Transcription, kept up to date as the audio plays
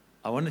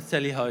I want to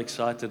tell you how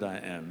excited I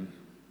am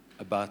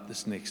about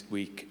this next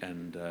week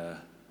and the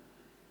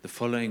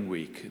following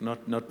week.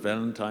 Not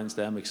Valentine's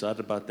Day, I'm excited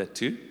about that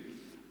too,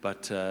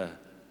 but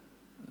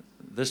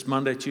this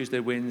Monday, Tuesday,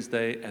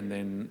 Wednesday, and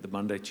then the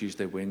Monday,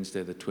 Tuesday,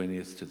 Wednesday, the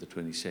 20th to the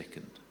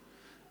 22nd.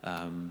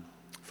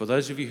 For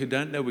those of you who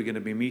don't know, we're going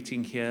to be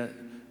meeting here.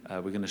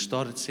 We're going to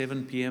start at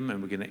 7 p.m.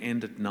 and we're going to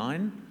end at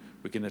 9.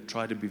 We're going to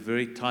try to be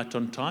very tight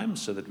on time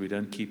so that we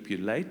don't keep you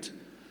late.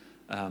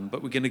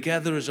 But we're going to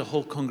gather as a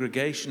whole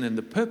congregation, and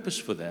the purpose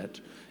for that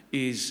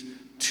is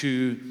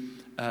to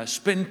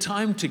spend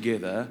time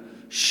together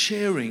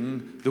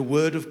sharing the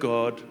Word of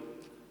God,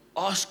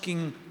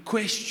 asking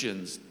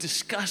questions,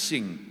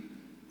 discussing,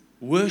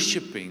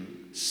 worshiping,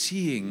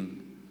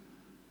 seeing,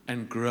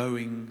 and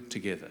growing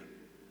together.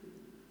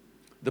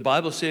 The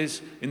Bible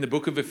says in the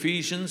book of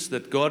Ephesians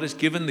that God has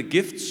given the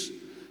gifts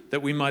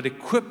that we might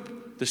equip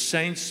the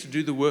saints to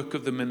do the work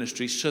of the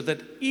ministry so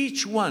that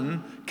each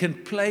one can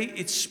play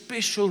its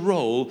special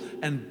role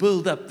and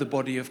build up the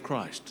body of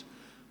Christ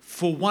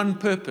for one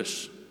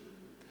purpose.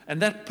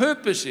 And that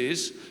purpose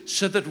is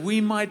so that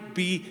we might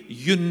be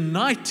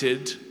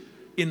united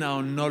in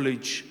our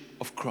knowledge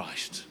of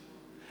Christ.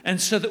 And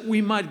so that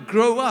we might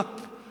grow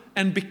up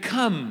and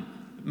become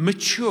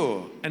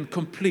mature and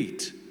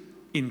complete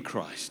in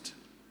Christ.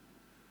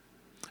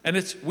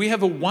 And we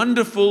have a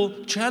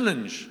wonderful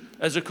challenge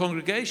as a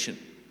congregation.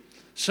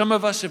 Some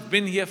of us have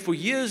been here for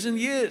years and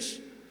years.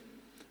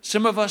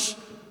 Some of us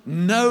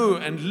know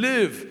and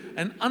live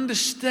and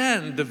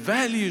understand the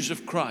values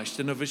of Christ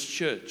and of His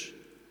church.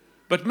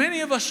 But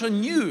many of us are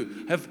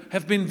new,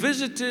 have been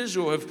visitors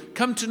or have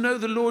come to know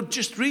the Lord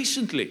just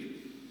recently.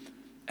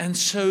 And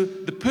so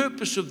the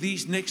purpose of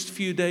these next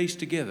few days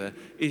together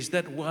is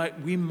that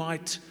we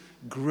might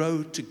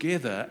grow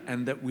together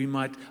and that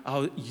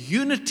our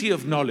unity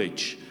of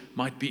knowledge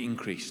might be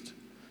increased.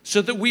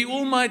 So that we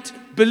all might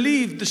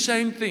believe the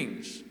same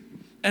things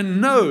and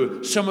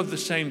know some of the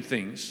same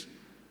things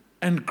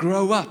and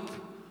grow up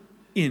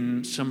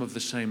in some of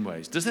the same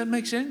ways. Does that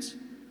make sense?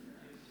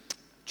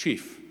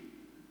 Chief,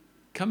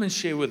 come and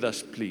share with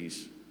us,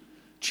 please.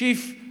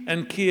 Chief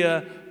and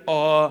Kia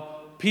are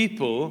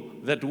people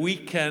that we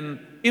can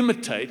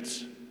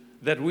imitate,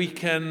 that we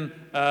can,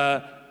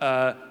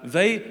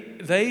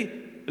 they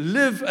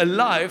live a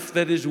life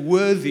that is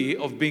worthy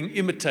of being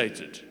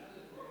imitated.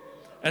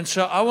 And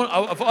so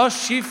I've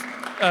asked Chief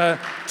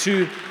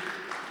to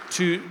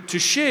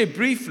share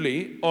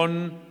briefly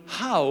on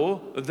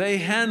how they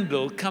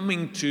handle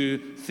coming to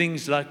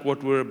things like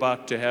what we're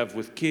about to have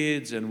with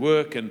kids and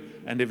work and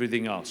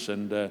everything else.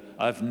 And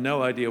I have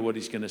no idea what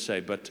he's going to say,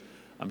 but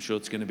I'm sure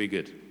it's going to be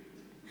good.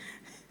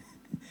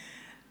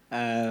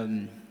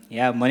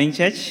 Morning,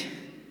 church.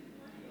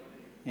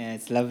 Yeah,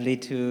 it's lovely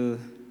to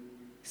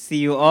see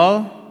you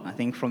all. I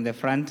think from the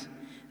front.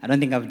 I don't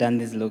think I've done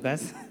this,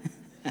 Lukas.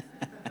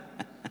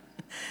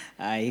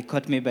 He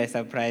caught me by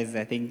surprise.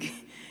 I think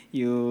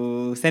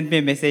you sent me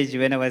a message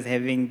when I was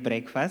having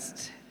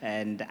breakfast,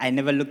 and I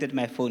never looked at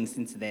my phone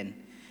since then.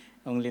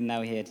 Only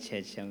now here at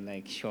church, I'm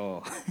like,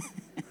 sure.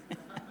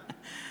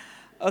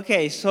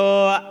 Okay,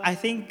 so I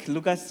think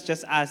Lukas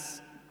just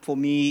asked for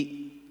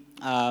me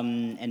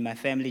and my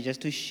family just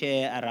to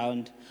share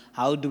around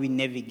how do we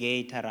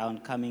navigate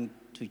around coming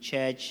to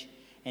church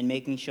and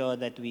making sure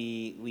that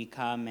we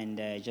come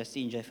and just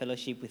enjoy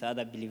fellowship with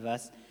other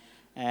believers,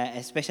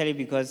 especially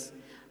because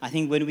I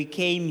think when we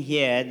came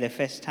here the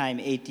first time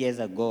 8 years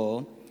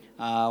ago,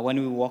 when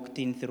we walked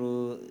in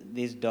through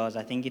these doors,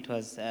 I think it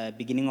was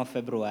beginning of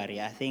February.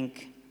 I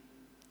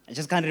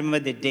just can't remember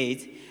the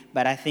date,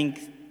 but I think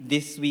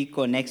this week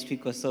or next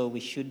week or so, we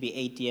should be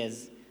 8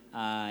 years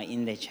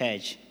in the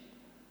church.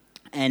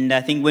 And I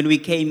think when we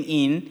came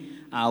in,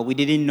 we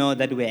didn't know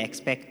that we were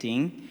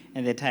expecting.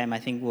 At the time, I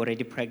think we were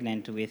already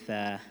pregnant with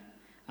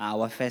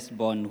our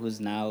firstborn, who's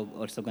now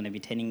also going to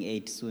be turning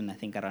 8 soon, I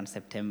think around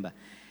September.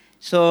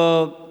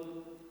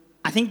 So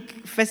I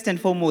think first and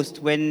foremost,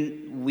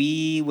 when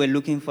we were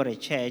looking for a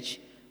church,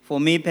 for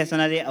me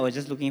personally, I was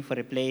just looking for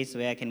a place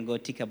where I can go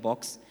tick a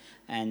box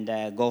and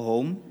go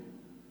home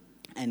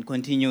and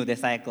continue the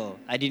cycle.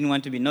 I didn't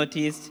want to be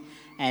noticed,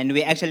 and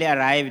we actually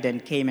arrived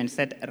and came and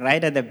sat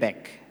right at the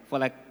back for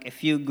like a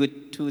few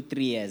good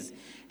 2-3 years.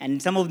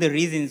 And some of the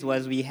reasons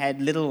was we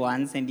had little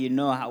ones, and you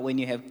know how when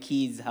you have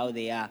kids, how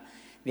they are.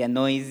 They are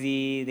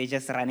noisy, they're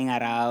just running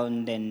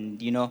around,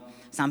 and,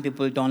 some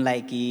people don't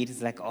like it.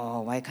 It's like,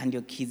 oh, why can't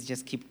your kids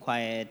just keep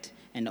quiet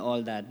and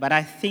all that? But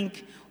I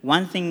think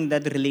one thing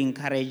that really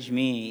encouraged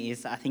me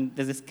is I think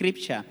there's a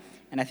scripture,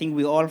 and I think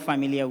we're all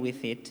familiar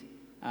with it.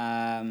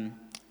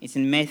 It's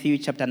in Matthew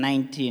chapter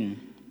 19,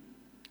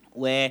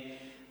 where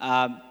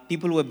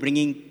people were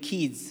bringing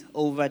kids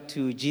over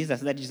to Jesus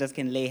so that Jesus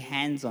can lay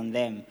hands on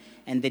them.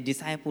 And the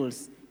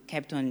disciples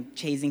kept on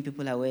chasing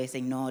people away,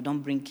 saying, no, don't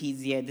bring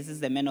kids here. This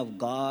is the man of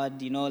God.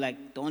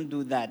 Don't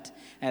do that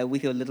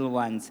with your little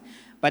ones.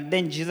 But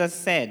then Jesus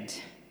said,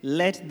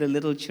 let the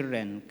little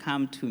children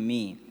come to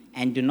me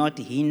and do not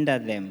hinder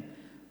them,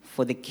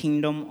 for the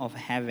kingdom of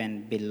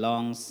heaven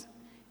belongs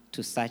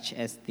to such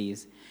as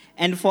these.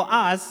 And for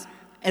us,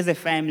 as a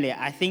family,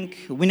 I think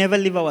we never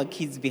leave our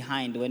kids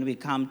behind when we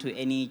come to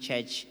any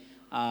church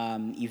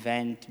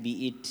event,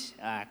 be it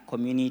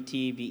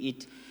community, be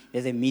it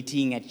there's a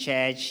meeting at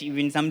church.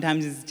 Even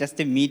sometimes it's just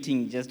a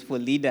meeting just for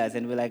leaders,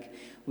 and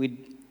we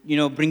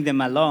bring them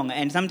along.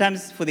 And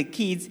sometimes for the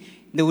kids,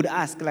 they would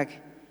ask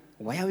like,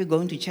 why are we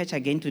going to church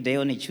again today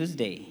on a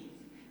Tuesday?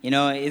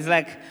 It's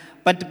like,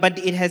 but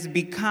it has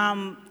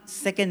become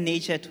second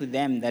nature to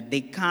them that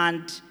they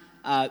can't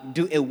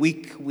do a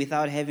week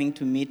without having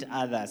to meet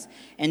others.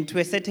 And to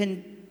a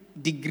certain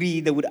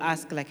degree, they would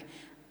ask like,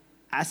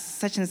 are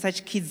such and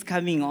such kids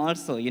coming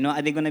also?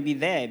 Are they going to be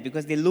there?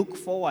 Because they look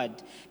forward,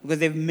 because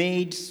they've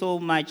made so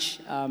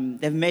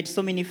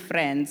many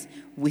friends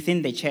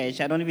within the church.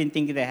 I don't even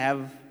think they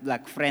have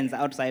like friends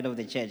outside of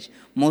the church.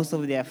 Most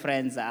of their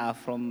friends are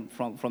from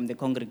the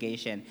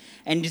congregation.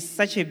 And it's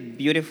such a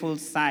beautiful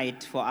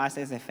sight for us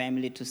as a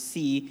family to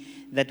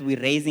see that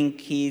we're raising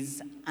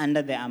kids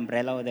under the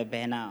umbrella or the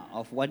banner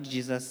of where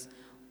Jesus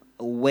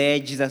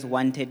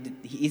wanted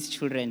his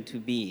children to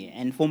be.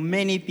 And for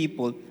many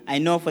people, I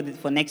know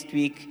for next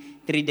week,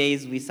 3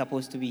 days we're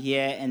supposed to be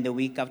here, and the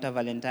week after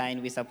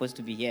Valentine we're supposed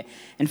to be here.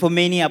 And for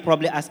many are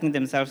probably asking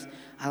themselves,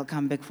 I'll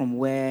come back from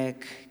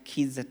work,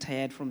 kids are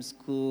tired from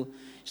school,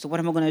 so what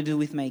am I going to do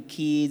with my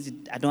kids?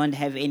 I don't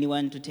have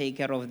anyone to take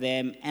care of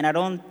them. And I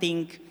don't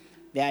think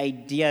the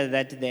idea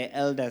that the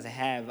elders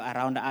have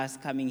around us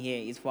coming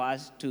here is for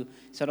us to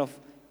sort of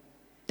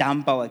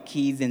dump our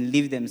kids and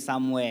leave them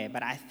somewhere.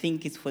 But I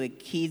think it's for the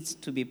kids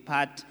to be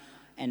part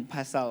and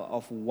parcel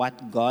of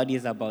what God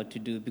is about to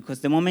do. Because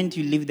the moment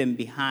you leave them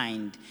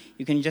behind,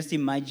 you can just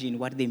imagine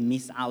what they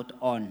miss out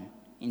on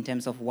in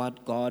terms of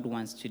what God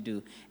wants to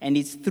do. And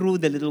it's through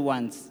the little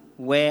ones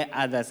where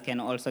others can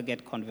also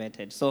get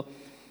converted. So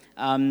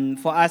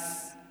for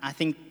us, I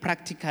think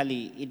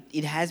practically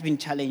it has been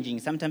challenging.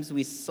 Sometimes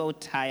we're so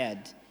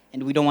tired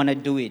and we don't want to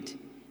do it.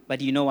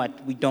 But you know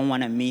what? We don't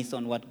want to miss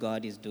on what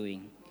God is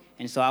doing.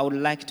 And so I would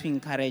like to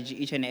encourage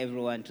each and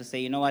everyone to say,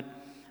 you know what,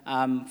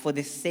 for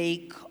the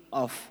sake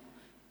of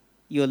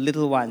your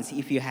little ones,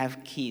 if you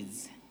have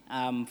kids,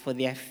 for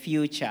their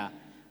future,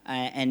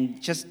 and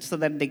just so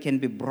that they can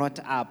be brought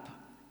up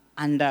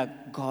under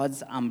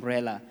God's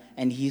umbrella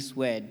and his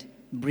word,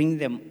 bring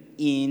them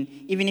in.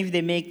 Even if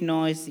they make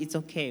noise, it's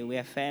okay. We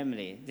are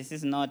family. This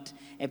is not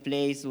a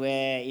place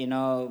where,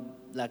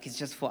 like it's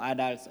just for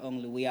adults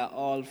only. We are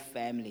all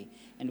family,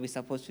 and we're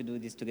supposed to do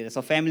this together.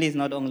 So family is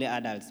not only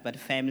adults, but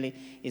family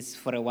is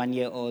for a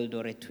 1-year-old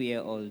or a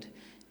 2-year-old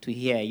to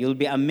hear. You'll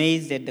be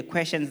amazed at the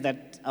questions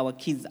that our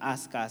kids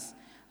ask us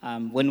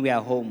when we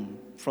are home.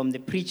 From the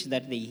preach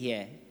that they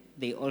hear,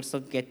 they also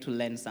get to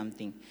learn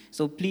something.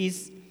 So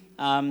please,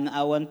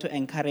 I want to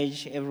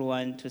encourage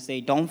everyone to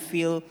say, don't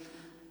feel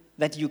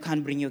that you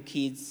can't bring your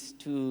kids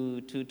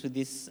to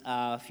this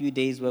few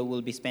days where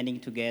we'll be spending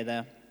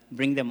together.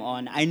 Bring them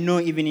on. I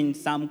know even in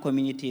some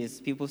communities,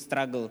 people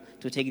struggle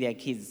to take their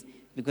kids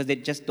because they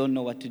just don't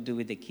know what to do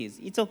with the kids.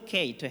 It's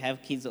okay to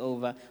have kids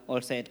over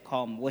also at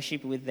COM,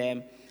 worship with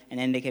them, and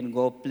then they can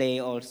go play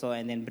also,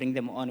 and then bring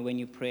them on when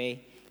you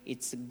pray.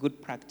 It's a good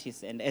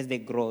practice, and as they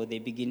grow, they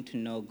begin to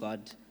know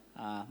God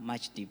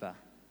much deeper.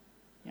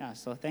 Yeah,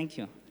 so thank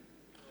you.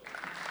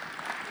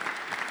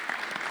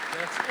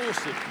 That's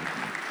awesome.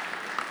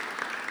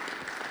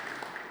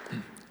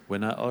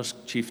 When I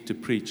ask Chief to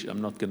preach,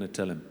 I'm not going to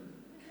tell him.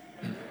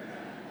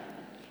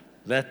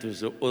 That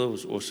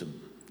was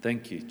awesome.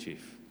 Thank you,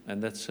 Chief.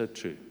 And that's so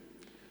true.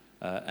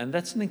 And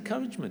that's an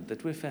encouragement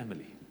that we're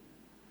family.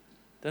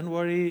 Don't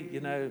worry,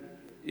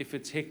 if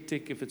it's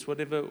hectic, if it's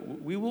whatever,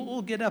 we will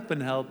all get up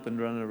and help and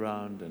run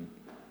around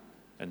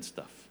and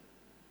stuff.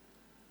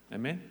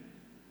 Amen?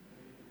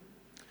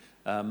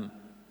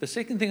 The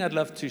second thing I'd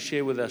love to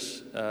share with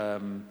us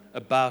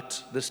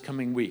about this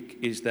coming week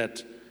is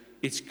that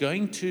it's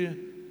going to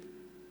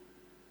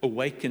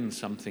awaken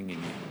something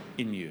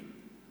in you.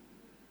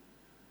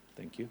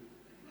 Thank you.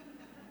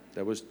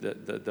 That was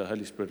the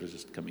Holy Spirit was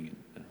just coming in.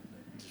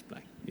 Just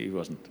playing. He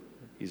wasn't.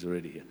 He's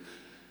already here.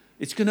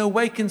 It's going to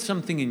awaken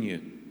something in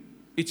you.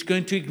 It's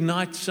going to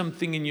ignite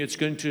something in you. It's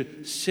going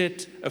to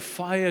set a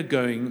fire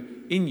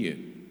going in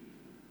you.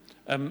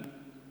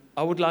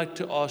 I would like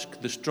to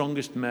ask the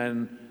strongest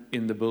man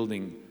in the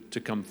building to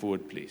come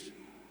forward, please.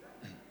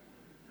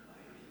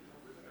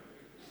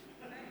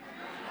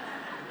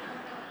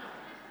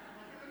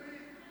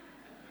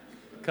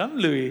 Come,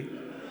 Louis.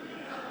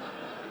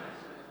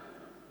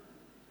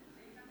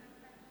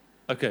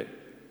 Okay,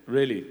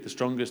 really, the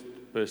strongest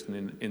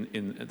person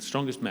the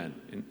strongest man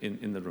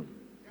in the room.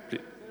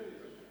 Please.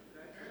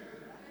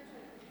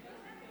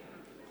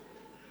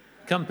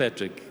 Come,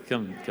 Patrick.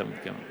 Come.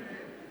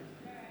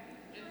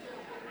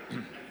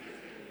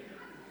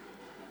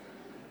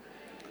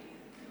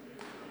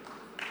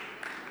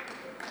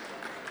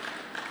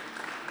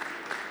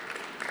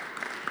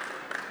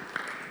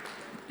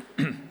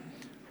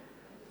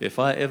 If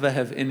I ever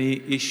have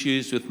any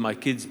issues with my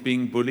kids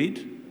being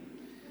bullied,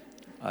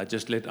 I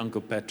just let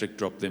Uncle Patrick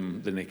drop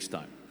them the next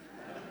time.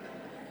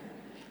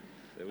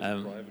 That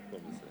was a private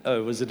conversation.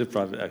 Oh, was it a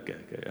private?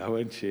 Okay. I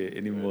won't share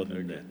any more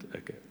than that.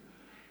 Okay.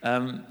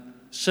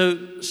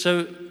 So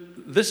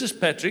this is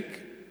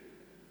Patrick,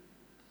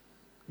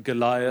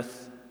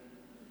 Goliath.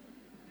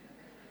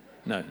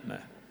 No.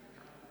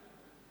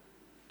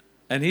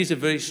 And he's a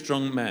very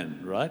strong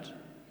man, right?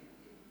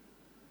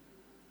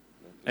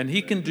 And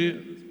he can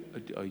do.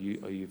 Are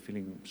you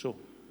feeling sore?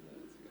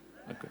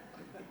 Okay.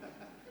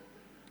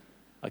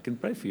 I can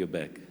pray for your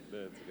back.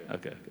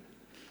 Okay.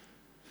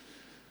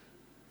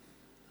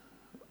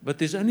 But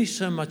there's only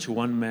so much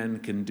one man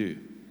can do.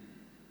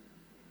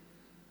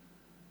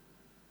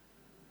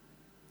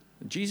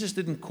 Jesus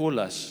didn't call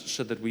us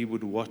so that we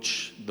would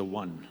watch the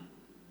one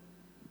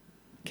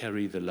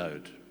carry the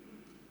load.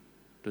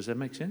 Does that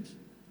make sense?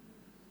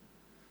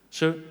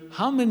 So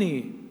how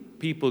many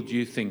people do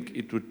you think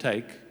it would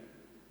take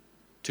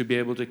to be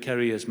able to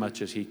carry as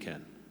much as he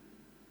can?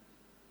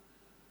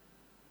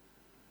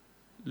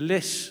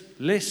 Less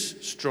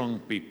strong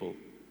people.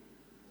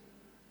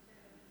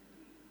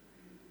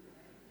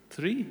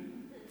 3,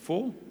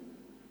 4?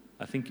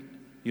 I think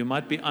you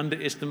might be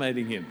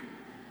underestimating him.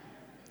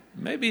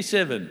 Maybe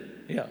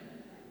 7. Yeah.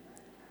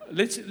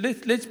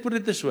 Let's put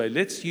it this way.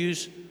 Let's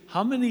use,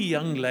 how many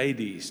young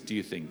ladies do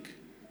you think?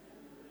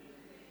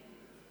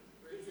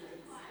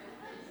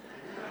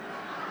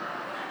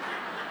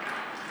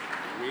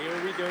 Where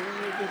are we going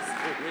with this?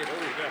 Where are we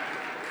going?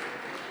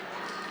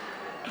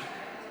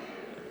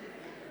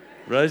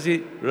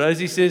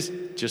 Rosie says,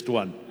 just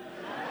one.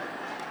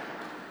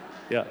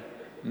 Yeah.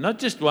 Not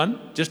just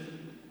one, just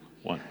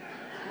one.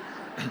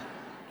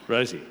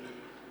 Rosie.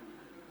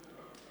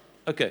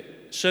 Okay,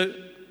 so,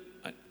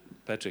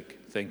 Patrick,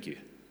 thank you.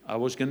 I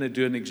was going to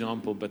do an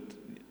example, but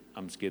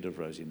I'm scared of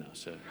Rosie now,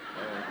 so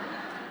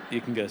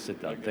you can go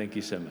sit down. Thank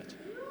you so much.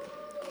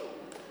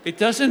 It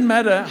doesn't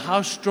matter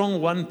how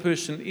strong one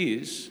person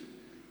is,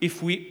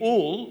 if we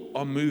all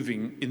are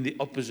moving in the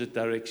opposite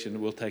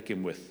direction, we'll take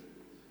him with.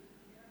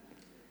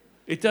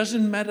 It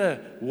doesn't matter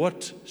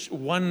what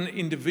one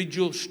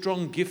individual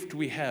strong gift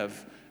we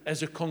have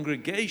as a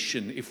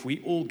congregation, if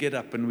we all get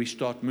up and we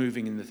start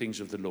moving in the things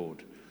of the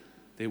Lord,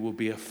 there will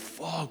be a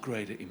far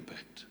greater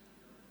impact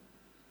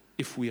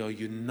if we are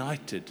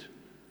united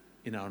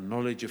in our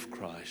knowledge of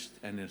Christ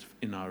and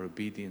in our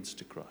obedience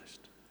to Christ.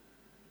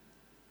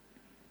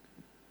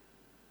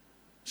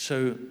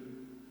 So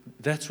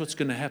that's what's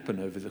going to happen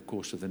over the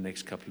course of the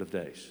next couple of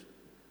days,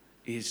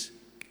 is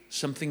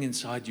something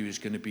inside you is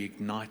going to be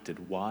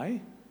ignited.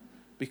 Why?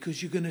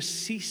 Because you're going to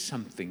see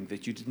something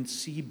that you didn't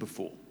see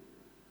before.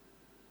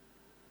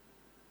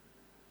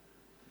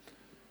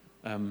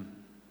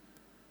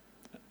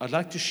 I'd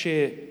like to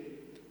share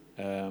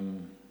a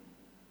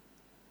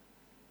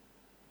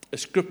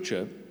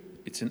scripture.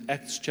 It's in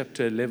Acts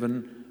chapter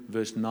 11,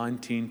 verse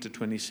 19 to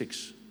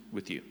 26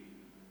 with you.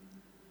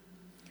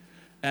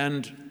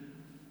 And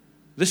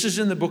this is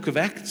in the book of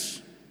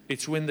Acts.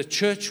 It's when the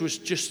church was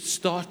just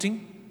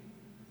starting.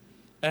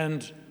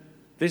 And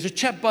there's a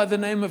chap by the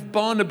name of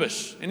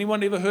Barnabas.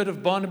 Anyone ever heard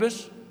of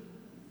Barnabas?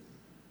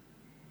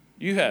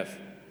 You have.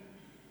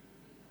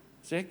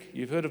 Zach,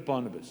 you've heard of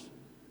Barnabas.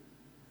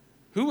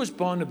 Who was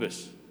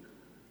Barnabas?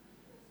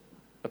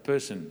 A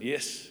person,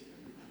 yes.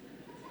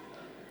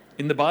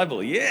 In the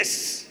Bible,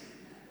 yes.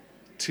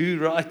 2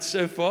 right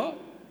so far.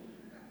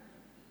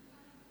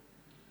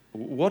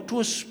 What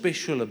was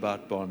special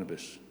about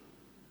Barnabas?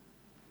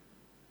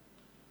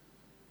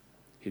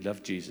 He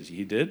loved Jesus.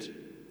 He did.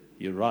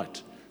 You're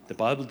right. The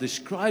Bible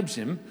describes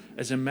him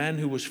as a man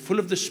who was full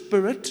of the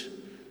Spirit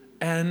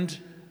and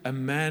a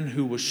man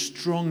who was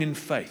strong in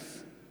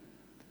faith.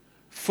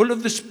 Full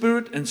of the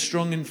Spirit and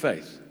strong in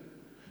faith.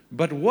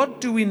 But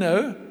what do we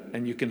know?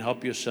 And you can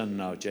help your son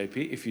now,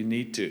 JP, if you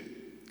need to.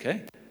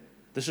 Okay?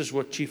 This is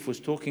what Chief was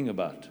talking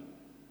about.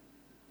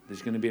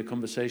 There's going to be a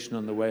conversation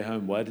on the way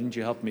home. Why didn't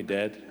you help me,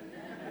 Dad?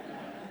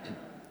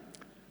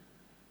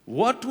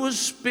 What was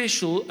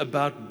special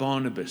about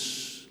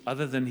Barnabas,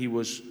 other than he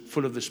was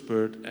full of the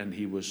Spirit and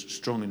he was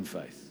strong in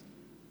faith?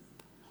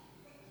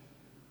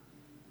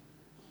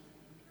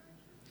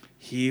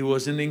 He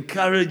was an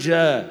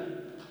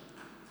encourager.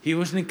 He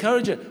was an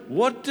encourager.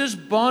 What does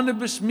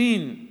Barnabas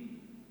mean?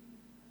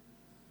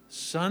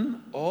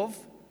 Son of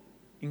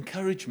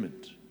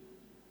encouragement.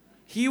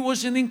 He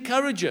was an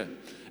encourager.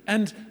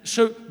 And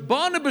so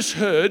Barnabas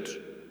heard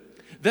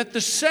that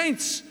the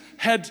saints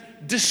had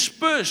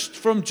dispersed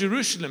from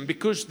Jerusalem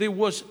because there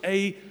was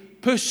a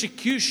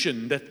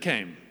persecution that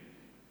came.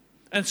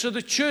 And so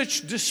the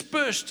church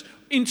dispersed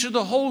into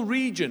the whole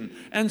region.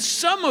 And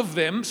some of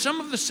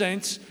the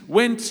saints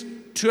went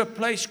to a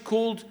place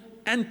called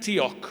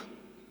Antioch.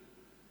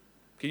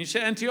 Can you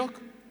say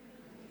Antioch?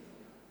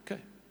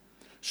 Okay.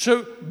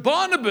 So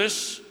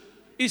Barnabas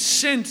is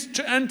sent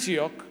to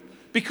Antioch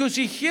because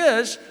he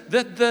hears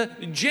that the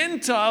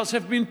Gentiles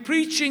have been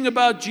preaching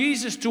about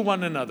Jesus to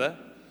one another,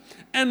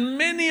 and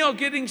many are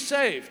getting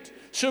saved.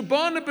 So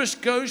Barnabas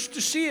goes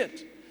to see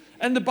it.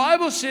 And the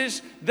Bible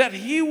says that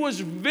he was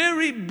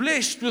very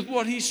blessed with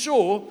what he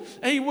saw,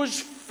 and he was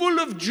full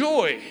of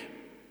joy.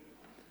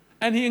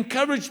 And he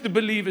encouraged the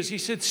believers. He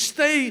said,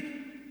 stay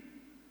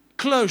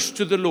close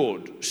to the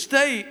Lord.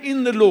 Stay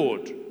in the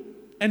Lord.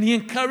 and he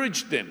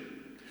encouraged them.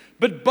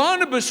 But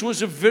Barnabas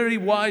was a very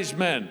wise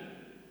man.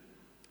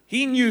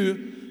 He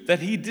knew that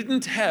he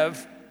didn't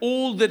have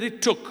all that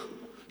it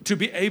took to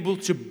be able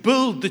to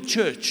build the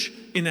church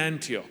in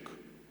Antioch.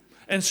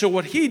 And so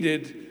what he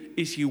did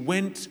is he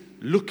went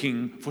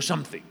looking for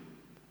something.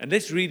 And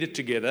let's read it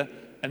together,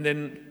 and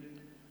then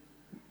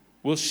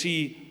we'll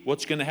see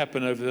what's going to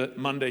happen over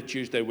Monday,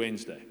 Tuesday,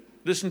 Wednesday.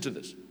 Listen to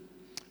this.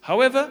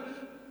 However,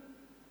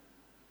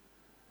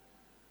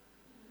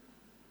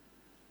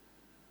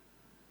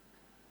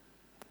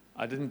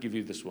 I didn't give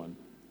you this one.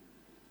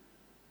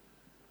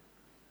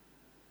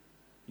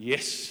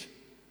 Yes.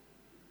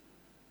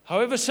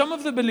 However, some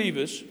of the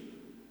believers,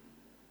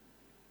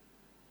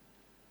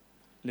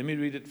 let me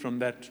read it from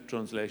that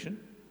translation.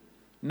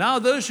 Now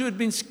those who had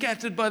been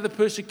scattered by the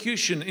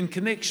persecution in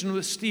connection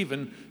with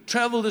Stephen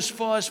traveled as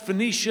far as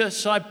Phoenicia,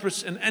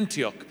 Cyprus, and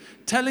Antioch,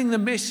 telling the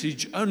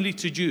message only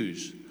to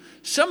Jews.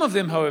 Some of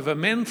them, however,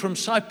 men from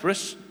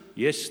Cyprus,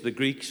 yes, the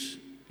Greeks,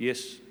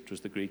 yes, it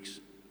was the Greeks,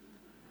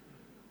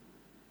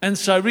 and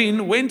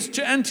Cyrene went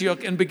to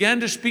Antioch and began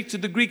to speak to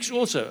the Greeks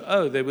also.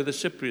 Oh, they were the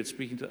Cypriots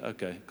speaking to,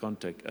 okay,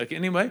 contact. Okay,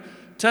 anyway,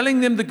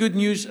 telling them the good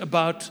news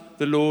about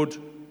the Lord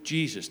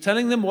Jesus.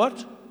 Telling them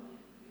what?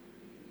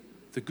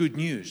 The good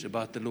news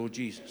about the Lord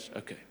Jesus.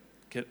 Okay,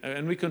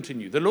 and we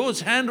continue. The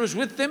Lord's hand was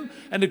with them,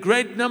 and a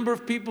great number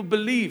of people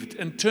believed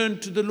and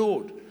turned to the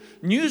Lord.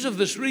 News of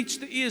this reached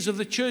the ears of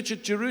the church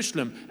at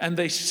Jerusalem, and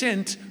they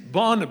sent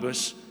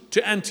Barnabas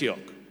to Antioch.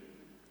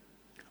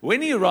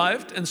 When he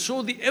arrived and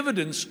saw the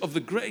evidence of the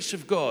grace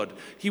of God,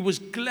 he was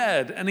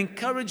glad and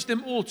encouraged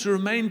them all to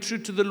remain true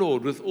to the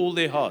Lord with all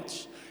their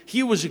hearts.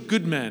 He was a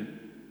good man.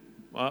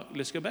 Well,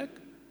 let's go back.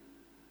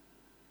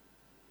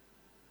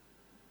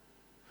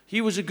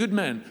 He was a good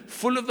man,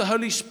 full of the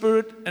Holy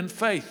Spirit and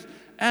faith,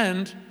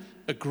 and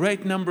a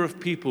great number of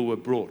people were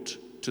brought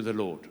to the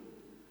Lord.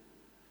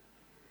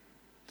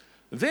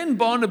 Then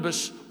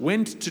Barnabas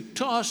went to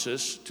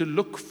Tarsus to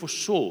look for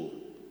Saul.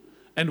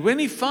 And when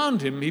he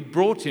found him, he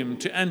brought him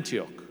to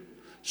Antioch.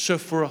 So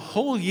for a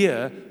whole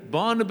year,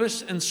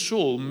 Barnabas and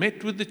Saul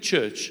met with the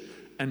church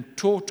and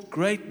taught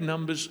great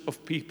numbers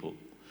of people.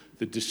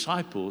 The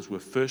disciples were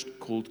first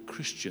called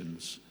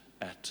Christians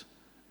at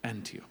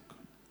Antioch.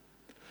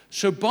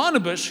 So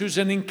Barnabas, who's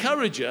an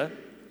encourager,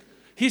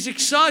 he's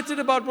excited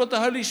about what the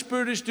Holy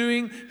Spirit is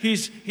doing.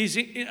 He's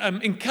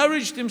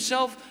encouraged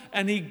himself,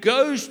 and he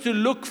goes to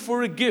look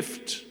for a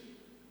gift.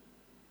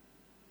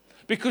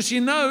 Because he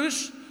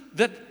knows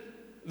that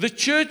the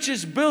church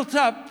is built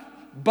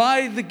up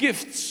by the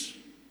gifts.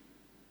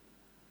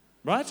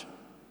 Right?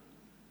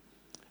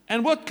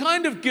 And what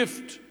kind of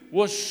gift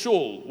was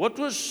Saul? What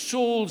was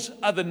Saul's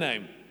other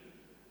name?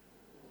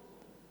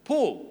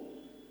 Paul,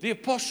 the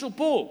Apostle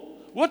Paul.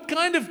 What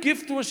kind of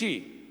gift was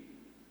he?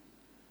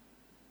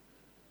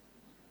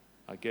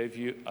 I gave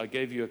you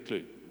a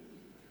clue.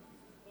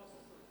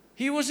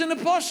 He was an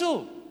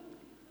apostle.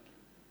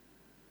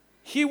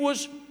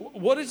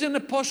 What is an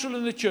apostle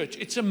in the church?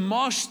 It's a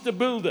master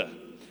builder.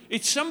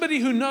 It's somebody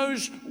who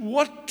knows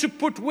what to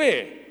put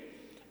where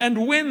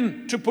and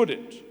when to put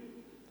it.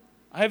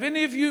 Have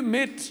any of you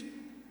met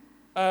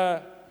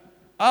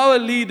our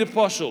lead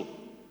apostle,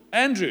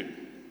 Andrew?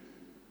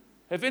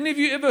 Have any of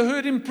you ever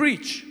heard him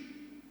preach?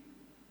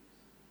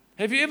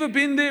 Have you ever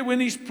been there when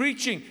he's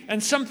preaching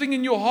and something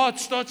in your heart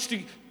starts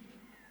to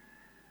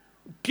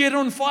get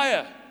on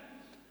fire?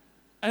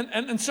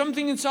 And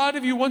something inside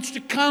of you wants to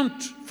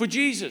count for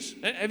Jesus.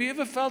 Have you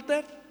ever felt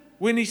that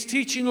when he's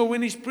teaching or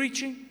when he's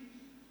preaching?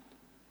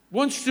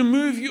 Wants to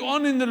move you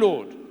on in the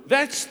Lord.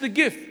 That's the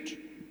gift.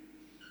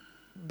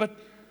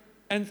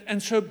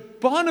 And so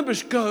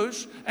Barnabas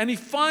goes and he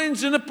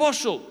finds an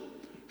apostle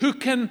who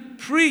can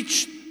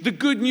preach the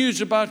good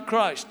news about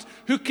Christ,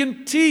 who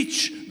can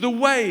teach the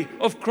way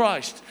of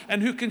Christ,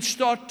 and who can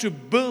start to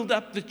build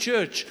up the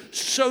church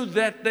so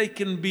that they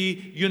can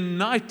be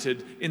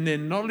united in their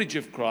knowledge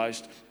of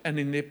Christ and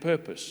in their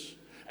purpose,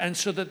 and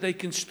so that they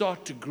can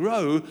start to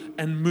grow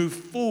and move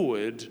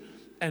forward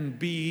and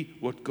be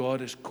what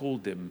God has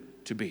called them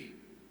to be.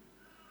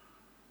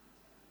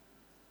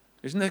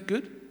 Isn't that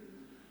good?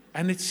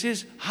 And it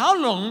says, how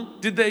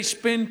long did they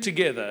spend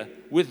together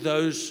with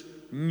those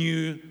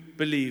new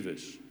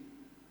believers?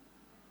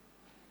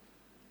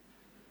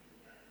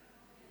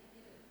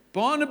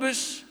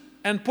 Barnabas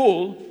and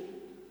Paul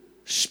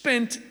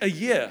spent a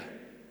year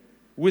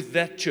with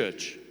that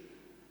church,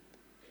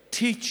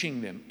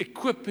 teaching them,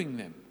 equipping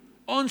them,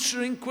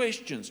 answering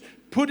questions,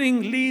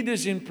 putting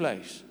leaders in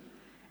place.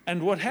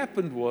 And what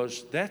happened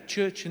was that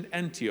church in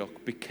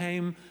Antioch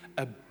became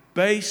a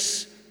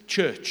base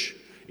church.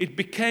 It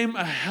became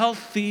a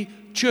healthy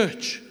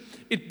church.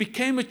 It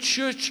became a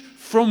church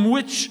from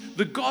which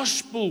the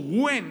gospel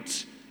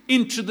went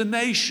into the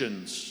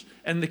nations,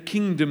 and the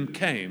kingdom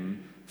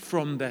came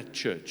from that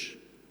church.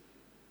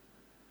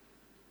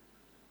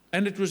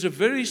 And it was a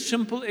very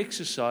simple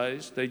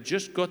exercise. They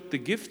just got the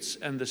gifts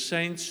and the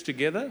saints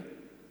together,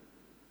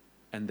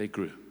 and they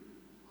grew.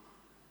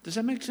 Does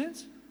that make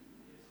sense?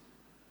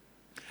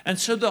 And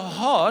so the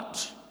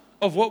heart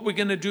of what we're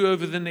going to do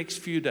over the next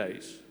few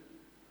days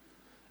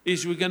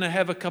is we're going to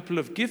have a couple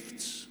of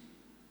gifts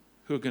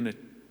who are going to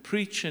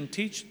preach and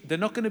teach. They're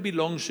not going to be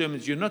long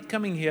sermons. You're not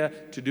coming here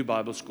to do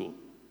Bible school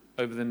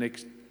over the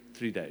next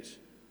 3 days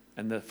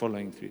and the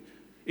following 3.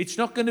 It's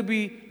not going to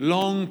be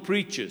long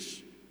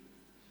preachers.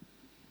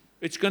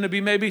 It's going to be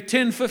maybe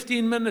 10,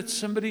 15 minutes,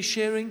 somebody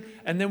sharing,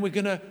 and then we're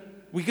going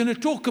to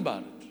talk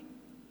about it.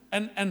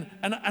 And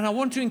I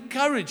want to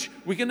encourage,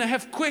 we're going to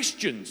have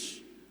questions.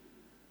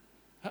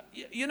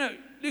 You know,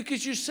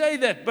 Lucas, you say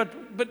that, but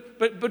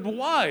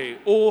why?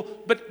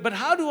 But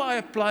how do I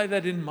apply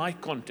that in my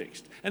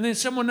context? And then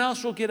someone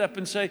else will get up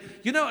and say,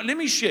 you know, let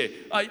me share.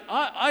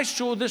 I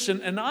saw this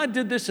and I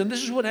did this, and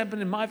this is what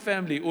happened in my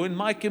family or in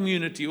my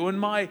community or in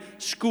my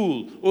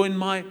school or in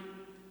my...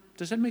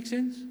 Does that make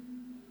sense?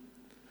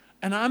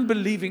 And I'm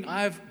believing,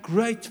 I have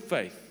great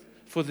faith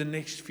for the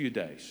next few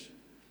days.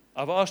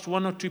 I've asked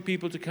 1 or 2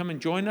 people to come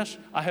and join us.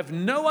 I have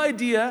no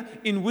idea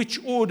in which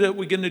order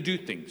we're going to do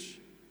things.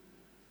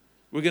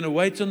 We're going to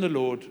wait on the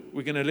Lord.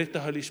 We're going to let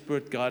the Holy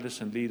Spirit guide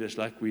us and lead us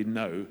like we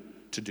know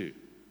to do.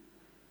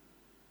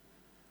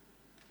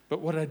 But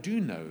what I do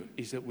know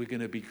is that we're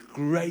going to be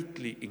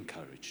greatly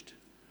encouraged.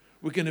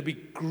 We're going to be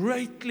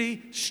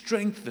greatly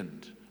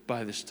strengthened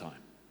by this time.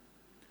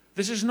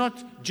 This is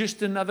not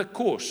just another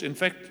course. In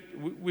fact,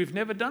 we've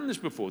never done this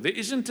before.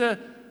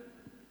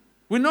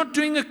 We're not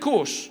doing a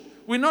course.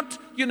 We're not,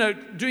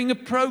 doing a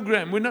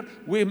program.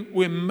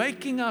 We're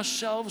making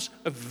ourselves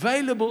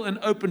available and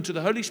open to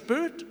the Holy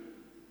Spirit.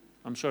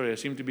 I'm sorry, I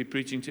seem to be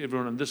preaching to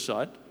everyone on this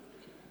side.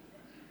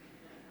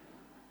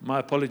 My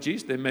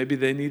apologies. Maybe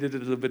they needed it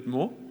a little bit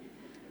more.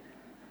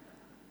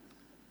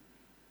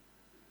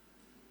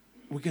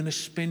 We're going to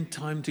spend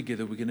time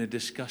together. We're going to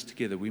discuss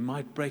together. We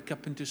might break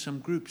up into some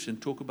groups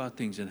and talk about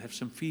things and have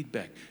some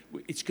feedback.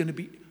 It's going to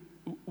be,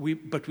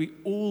 but we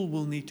all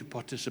will need to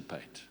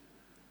participate.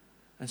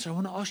 And so I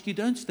want to ask you,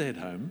 don't stay at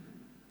home,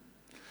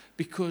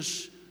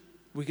 because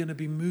we're going to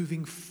be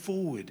moving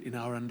forward in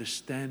our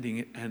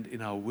understanding and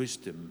in our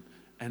wisdom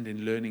and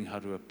in learning how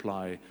to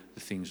apply the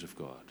things of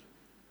God.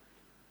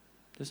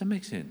 Does that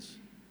make sense?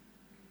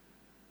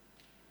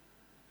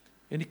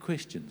 Any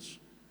questions?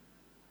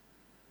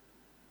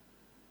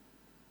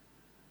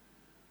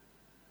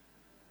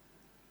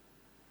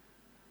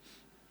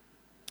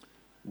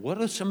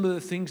 What are some of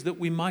the things that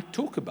we might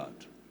talk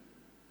about?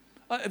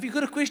 Have you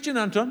got a question,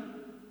 Anton?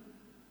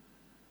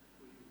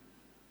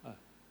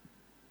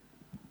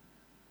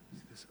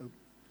 Is this open?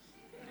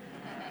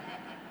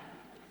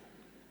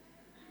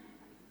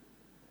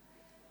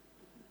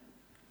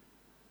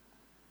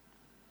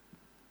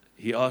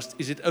 He asked,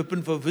 is it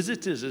open for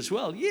visitors as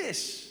well?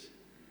 Yes.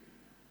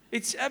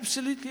 It's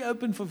absolutely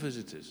open for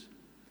visitors.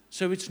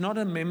 So it's not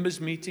a members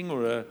meeting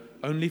or a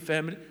only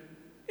family.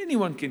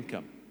 Anyone can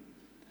come.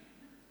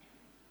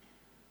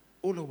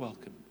 All are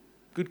welcome.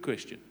 Good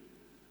question.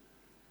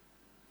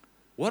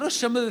 What are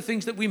some of the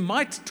things that we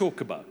might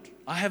talk about?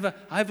 I have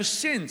a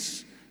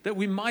sense that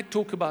we might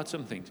talk about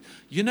some things.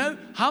 You know,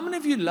 how many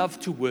of you love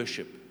to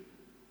worship?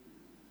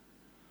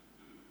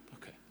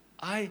 Okay.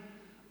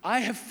 I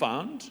have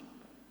found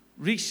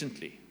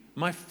recently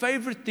my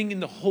favorite thing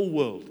in the whole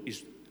world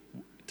is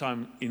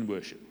time in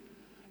worship.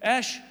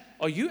 Ash,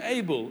 are you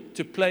able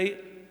to play?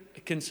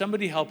 Can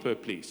somebody help her,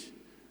 please?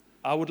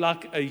 I would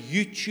like a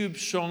YouTube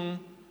song.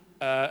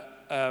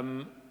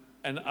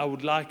 And I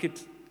would like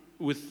it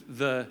with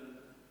the,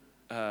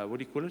 what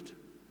do you call it?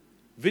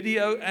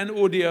 Video and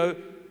audio,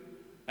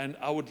 and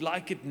I would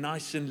like it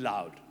nice and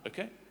loud,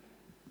 okay?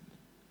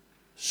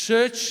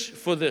 Search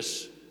for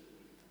this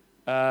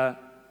on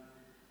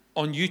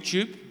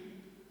YouTube,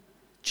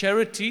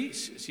 Charity,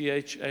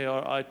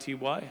 Charity,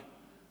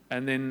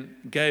 and then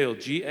Gayle,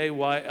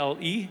 Gayle,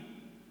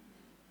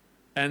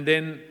 and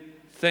then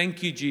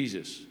Thank You,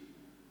 Jesus,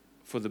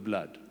 for the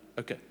blood.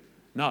 Okay,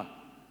 now,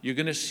 you're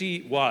going to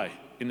see why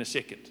in a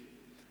second.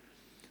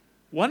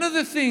 One of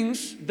the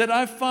things that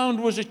I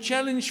found was a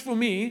challenge for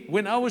me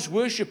when I was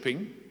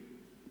worshiping.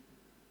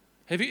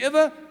 Have you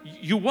ever,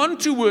 you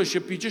want to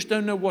worship, you just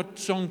don't know what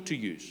song to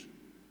use?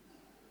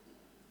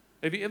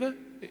 Have you ever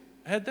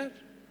had that?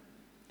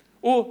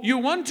 Or you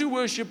want to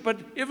worship,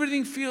 but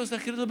everything feels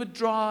like a little bit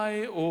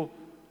dry, or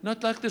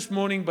not like this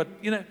morning, but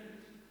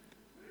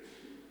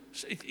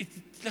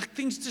like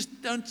things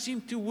just don't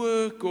seem to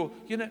work, or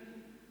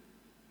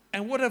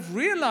And what I've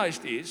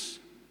realized is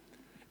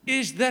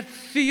that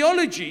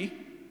theology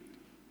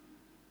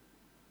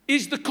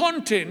is the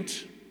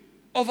content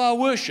of our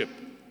worship.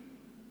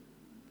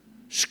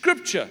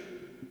 Scripture,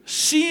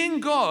 seeing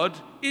God,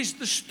 is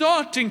the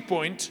starting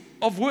point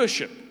of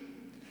worship.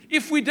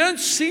 If we don't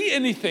see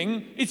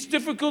anything, it's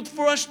difficult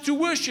for us to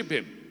worship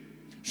Him.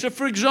 So,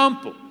 for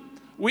example,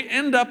 we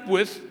end up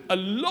with a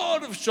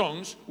lot of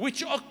songs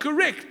which are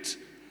correct,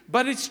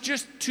 but it's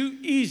just too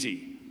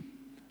easy.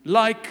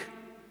 Like,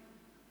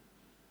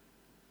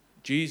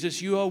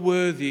 Jesus, you are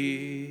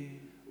worthy,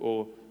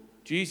 or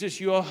Jesus,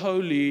 you are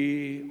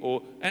holy,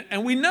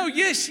 and we know,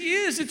 yes, He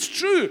is, it's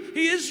true,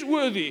 He is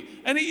worthy,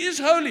 and He is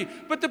holy,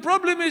 but the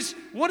problem is,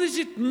 what does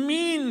it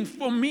mean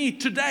for me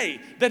today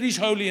that He's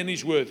holy and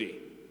He's worthy?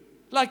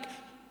 Like,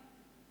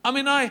 I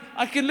mean, I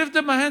can lift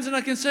up my hands and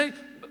I can say,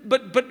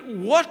 but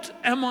what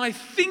am I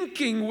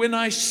thinking when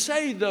I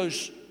say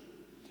those?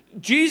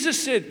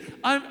 Jesus said,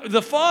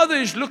 the Father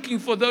is looking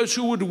for those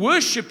who would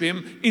worship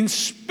Him in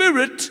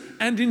spirit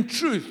and in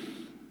truth.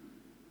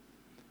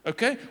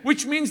 Okay?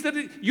 Which means that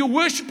you're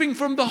worshiping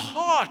from the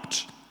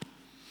heart.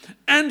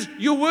 And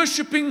you're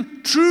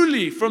worshiping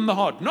truly from the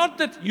heart. Not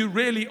that you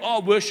really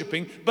are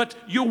worshiping, but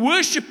you're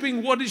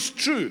worshiping what is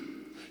true.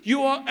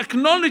 You are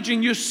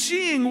acknowledging, you're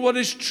seeing what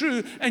is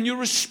true, and you're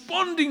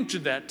responding to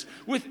that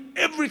with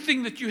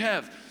everything that you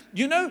have.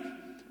 You know,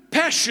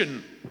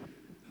 passion.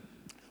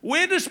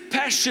 Where does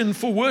passion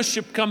for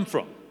worship come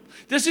from?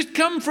 Does it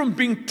come from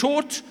being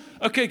taught,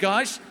 okay,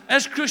 guys,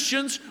 as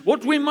Christians,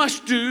 what we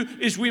must do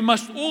is we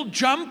must all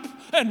jump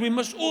and we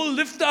must all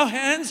lift our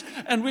hands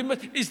and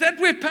is that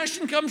where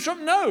passion comes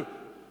from? No.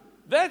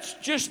 That's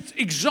just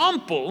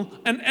example,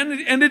 and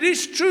it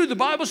is true. The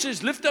Bible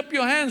says, lift up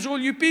your hands, all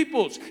you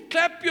peoples.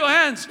 Clap your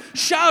hands.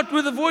 Shout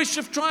with a voice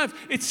of triumph.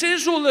 It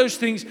says all those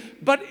things,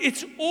 but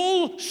it's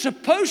all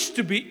supposed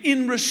to be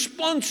in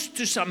response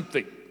to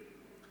something.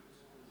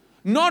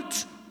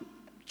 Not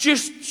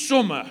just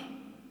Soma.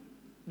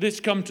 Let's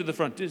come to the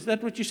front. Is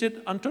that what you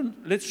said, Anton?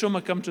 Let's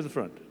Soma come to the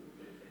front.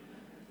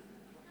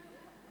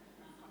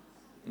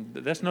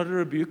 That's not a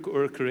rebuke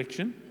or a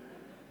correction.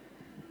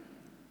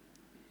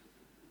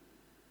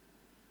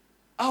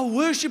 Our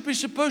worship is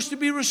supposed to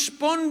be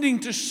responding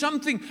to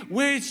something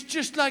where it's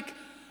just like,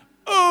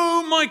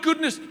 oh my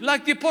goodness,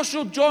 like the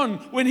Apostle John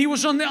when he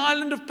was on the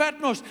island of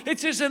Patmos. It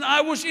says, and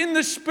I was in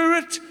the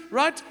Spirit,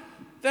 right?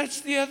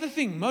 That's the other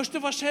thing. Most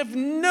of us have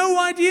no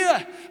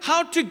idea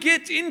how to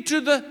get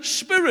into the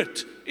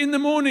Spirit in the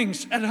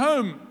mornings at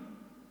home.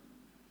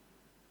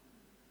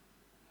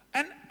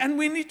 And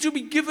we need to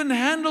be given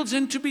handles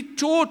and to be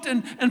taught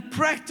and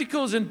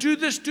practicals and do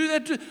this, do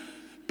that.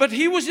 But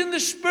he was in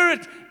the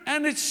Spirit.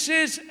 And it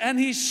says, and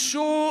he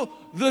saw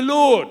the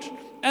Lord.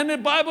 And the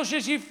Bible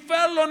says he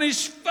fell on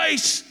his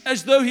face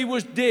as though he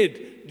was dead.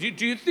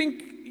 Do you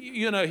think,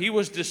 he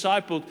was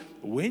discipled?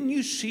 When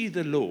you see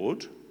the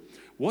Lord,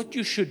 what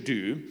you should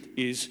do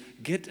is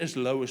get as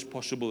low as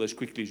possible as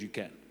quickly as you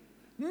can.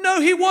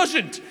 No, he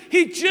wasn't.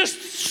 He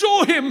just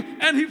saw him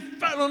and he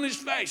fell on his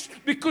face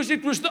because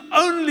it was the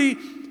only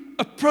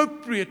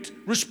appropriate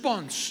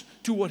response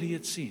to what he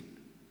had seen.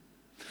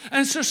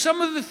 And so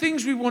some of the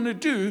things we want to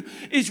do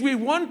is we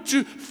want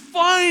to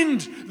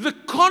find the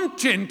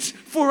content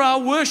for our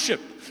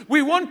worship.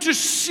 We want to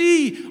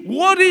see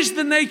what is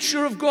the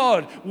nature of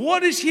God.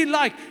 What is He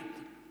like?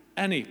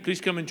 Annie,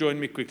 please come and join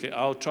me quickly.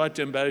 I'll try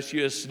to embarrass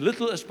you as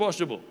little as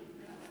possible.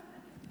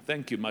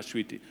 Thank you, my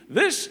sweetie.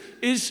 This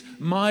is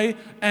my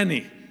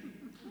Annie.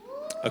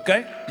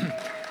 Okay?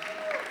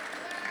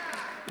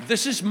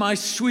 This is my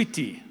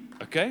sweetie.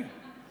 Okay?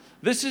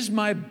 This is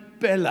my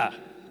Bella.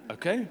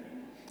 Okay?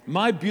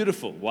 My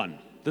beautiful one,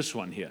 this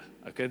one here,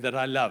 okay, that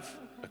I love,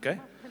 okay?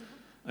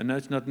 I know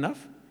it's not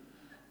enough.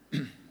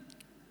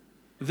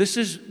 This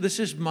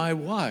is my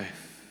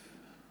wife.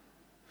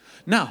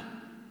 Now,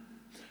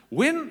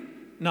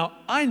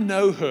 I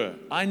know her.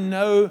 I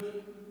know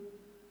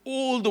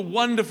all the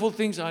wonderful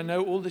things. I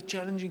know all the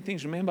challenging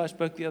things. Remember I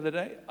spoke the other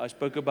day? I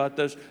spoke about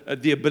those,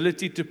 the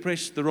ability to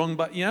press the wrong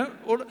button,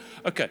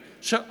 Okay,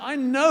 so I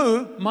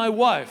know my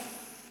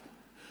wife.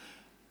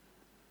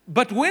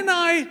 But when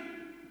I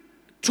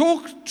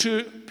talk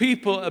to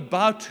people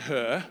about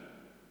her,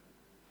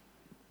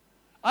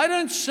 I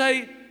don't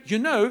say,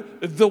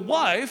 the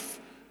wife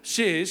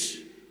says,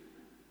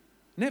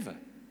 never.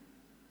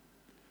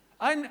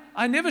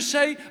 I never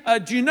say,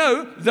 do you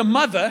know the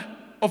mother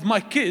of my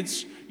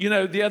kids,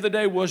 the other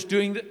day was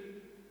doing that.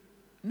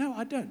 No,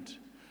 I don't.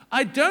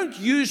 I don't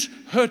use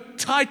her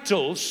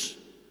titles.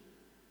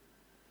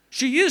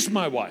 She is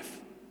my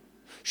wife.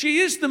 She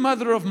is the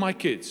mother of my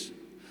kids.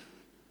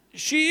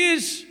 She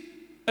is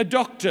a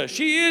doctor,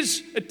 she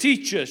is a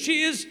teacher,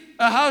 she is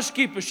a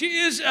housekeeper, she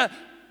is a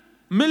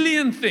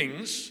million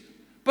things,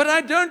 but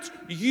I don't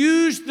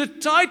use the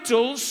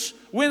titles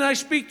when I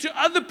speak to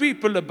other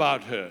people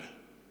about her.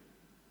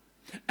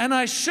 And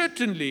I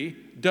certainly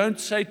don't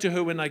say to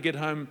her when I get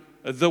home,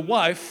 the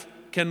wife,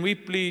 can we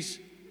please?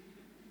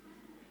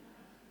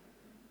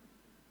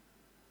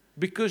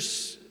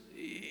 Because,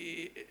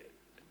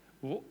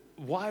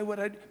 why would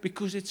I?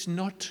 Because it's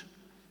not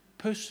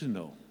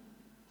personal.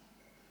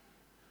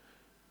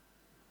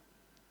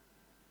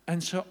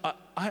 And so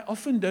I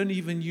often don't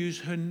even use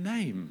her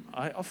name.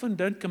 I often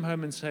don't come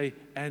home and say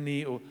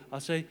Annie, or I'll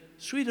say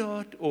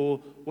sweetheart, or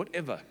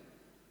whatever.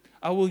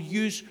 I will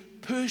use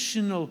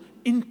personal,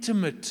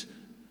 intimate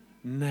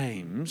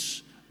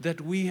names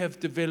that we have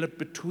developed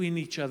between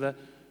each other.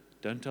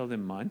 Don't tell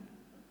them mine.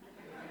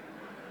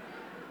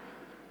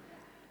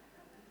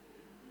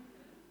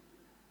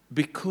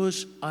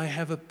 Because I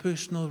have a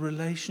personal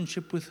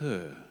relationship with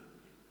her.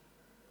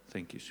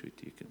 Thank you,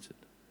 sweetie. You can sit.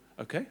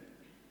 Okay?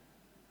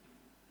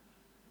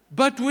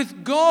 But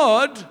with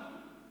God,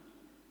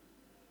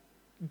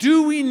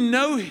 do we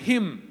know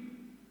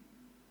Him?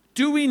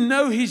 Do we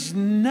know His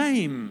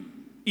name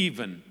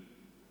even?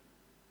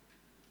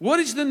 What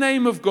is the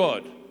name of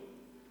God?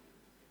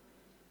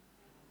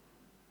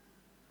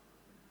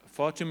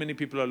 Far too many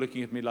people are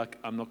looking at me like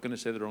I'm not going to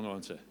say the wrong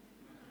answer.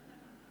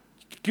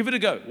 Give it a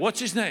go. What's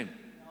his name?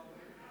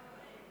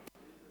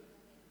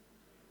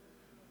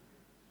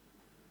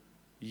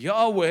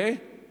 Yahweh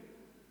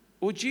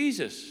or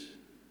Jesus.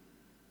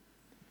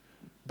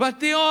 But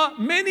there are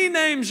many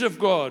names of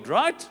God,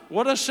 right?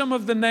 What are some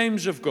of the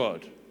names of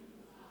God?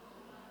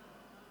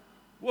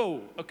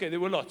 Whoa, okay, there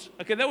were lots.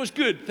 Okay, that was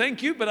good.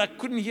 Thank you, but I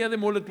couldn't hear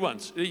them all at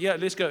once. Yeah,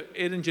 let's go.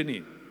 Ed and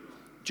Janine.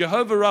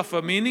 Jehovah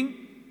Rapha, meaning?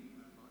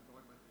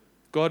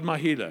 God my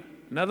healer.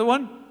 Another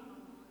one?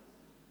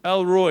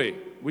 El Roy,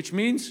 which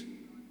means?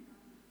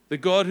 The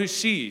God who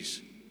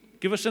sees.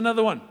 Give us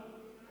another one.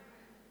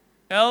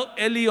 El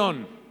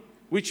Elyon,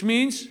 which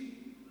means?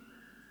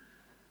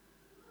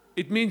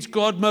 It means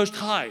God Most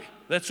High.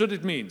 That's what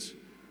it means.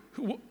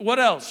 What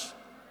else?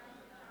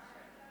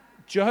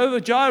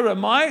 Jehovah Jireh,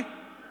 my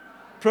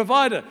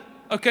provider.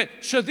 Okay,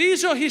 so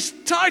these are his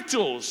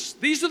titles.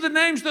 These are the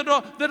names that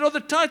are the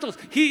titles.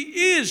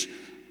 He is,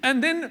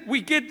 and then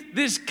we get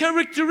these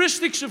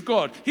characteristics of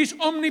God. He's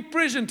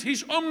omnipresent,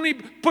 he's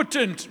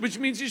omnipotent, which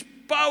means he's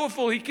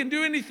powerful, he can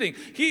do anything.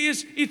 He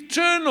is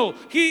eternal,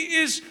 he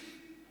is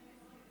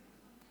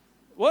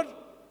what?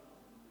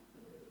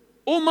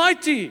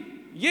 Almighty.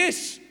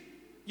 Yes.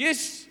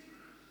 Yes.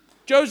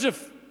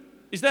 Joseph,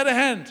 is that a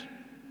hand?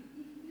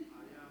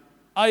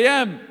 I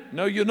am.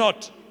 No, you're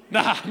not.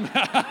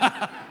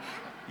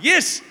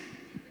 Yes,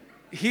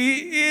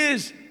 he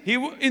is.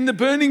 In the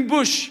burning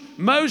bush,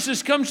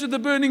 Moses comes to the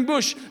burning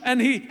bush and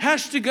he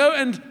has to go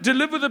and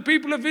deliver the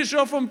people of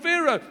Israel from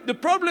Pharaoh. The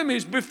problem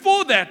is,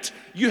 before that,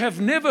 you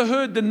have never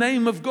heard the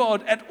name of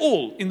God at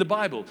all in the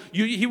Bible.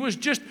 He was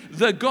just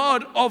the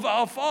God of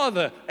our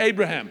father,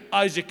 Abraham,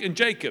 Isaac, and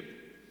Jacob.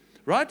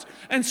 Right?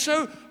 And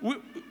so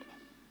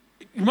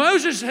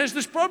Moses has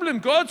this problem.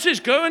 God says,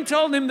 go and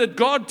tell them that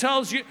God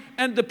tells you.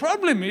 And the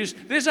problem is,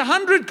 there's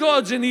 100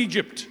 gods in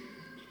Egypt.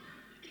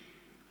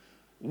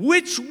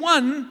 Which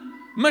one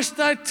must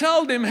I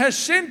tell them has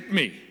sent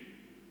me?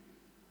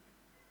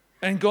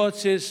 And God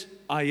says,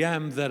 I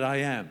am that I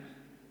am.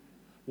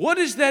 What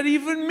does that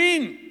even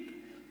mean?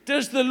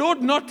 Does the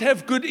Lord not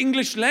have good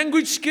English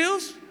language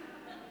skills?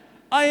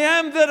 I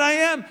am that I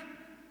am.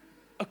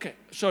 Okay,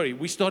 sorry,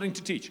 we're starting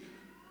to teach.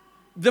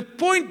 The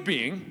point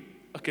being,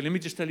 okay, let me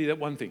just tell you that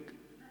one thing.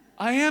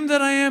 I am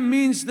that I am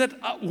means that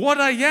what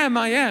I am,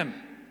 I am.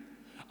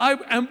 I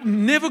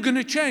am never going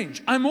to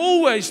change. I'm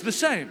always the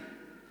same.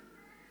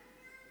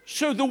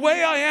 So the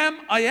way I am,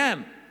 I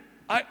am.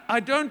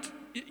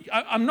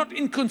 I'm not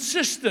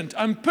inconsistent.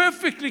 I'm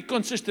perfectly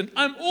consistent.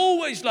 I'm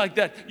always like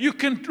that. You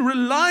can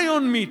rely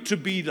on me to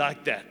be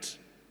like that.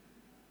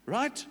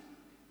 Right?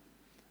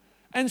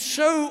 And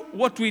so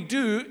what we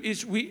do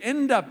is we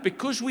end up,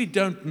 because we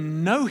don't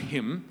know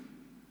him,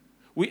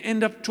 we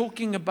end up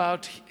talking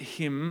about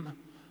him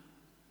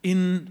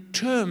in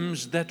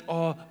terms that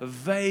are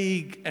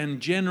vague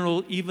and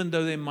general, even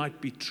though they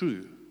might be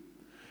true.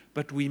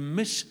 But we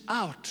miss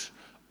out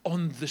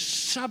on the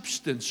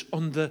substance,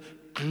 on the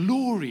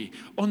glory,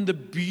 on the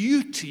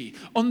beauty,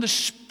 on the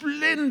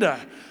splendor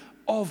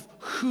of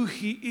who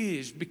he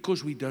is,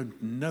 because we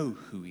don't know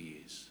who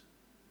he is.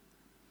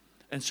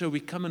 And so we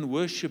come and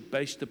worship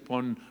based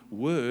upon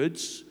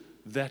words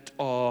that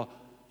are,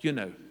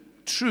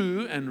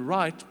 true and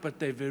right, but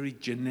they're very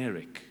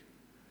generic.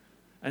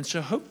 And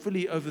so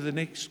hopefully over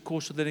the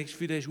course of the next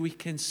few days, we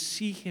can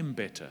see him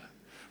better.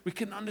 We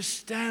can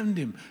understand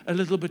him a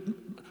little bit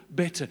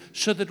better,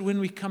 so that when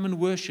we come and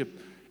worship,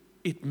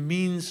 it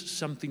means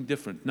something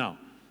different. Now,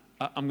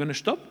 I'm going to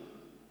stop.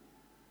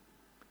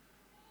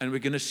 And we're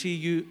going to see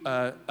you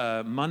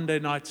Monday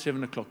night,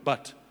 7 o'clock.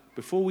 But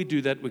before we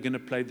do that, we're going to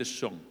play this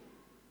song.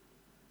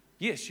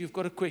 Yes, you've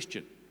got a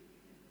question.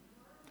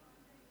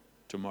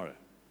 Tomorrow,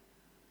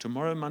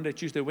 Monday,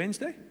 Tuesday,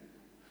 Wednesday.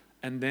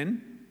 And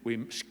then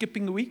we're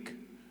skipping a week.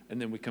 And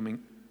then we're coming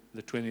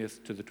the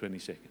 20th to the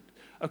 22nd.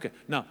 Okay,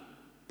 now,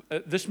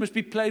 this must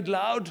be played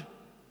loud.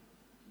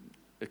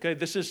 Okay,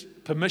 this is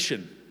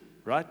permission,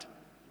 right?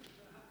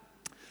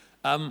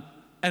 And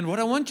what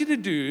I want you to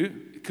do,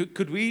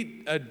 could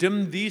we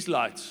dim these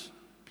lights,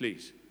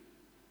 please?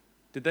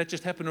 Did that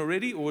just happen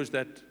already, or is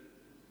that?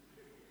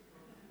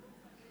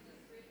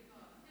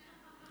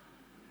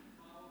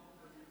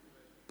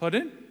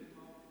 Pardon?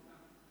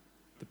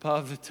 The power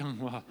of the tongue,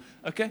 wow.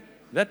 Okay,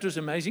 that was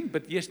amazing,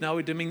 but yes, now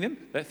we're dimming them.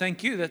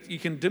 Thank you, that you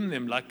can dim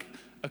them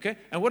okay?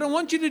 And what I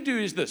want you to do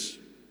is this.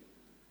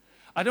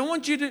 I don't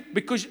want you to,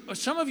 because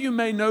some of you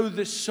may know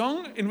this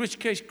song, in which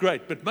case,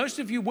 great, but most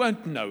of you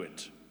won't know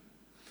it.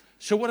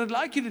 So what I'd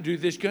like you to do,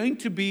 there's going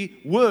to be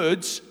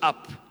words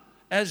up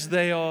as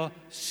they are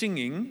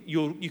singing.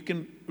 You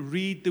can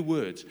read the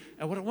words.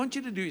 And what I want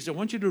you to do is I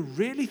want you to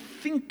really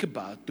think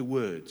about the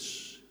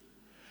words.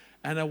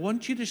 And I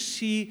want you to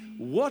see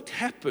what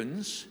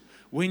happens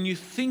when you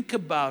think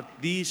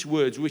about these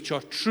words, which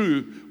are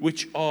true,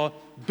 which are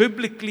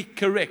biblically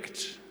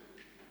correct.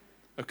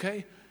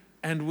 Okay?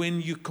 And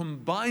when you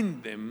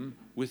combine them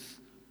with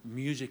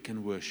music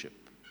and worship.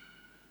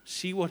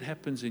 See what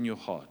happens in your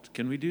heart.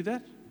 Can we do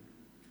that?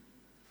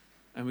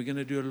 And we're going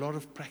to do a lot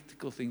of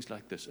practical things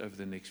like this over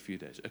the next few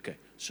days. Okay,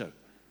 so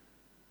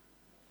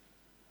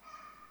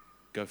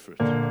go for it.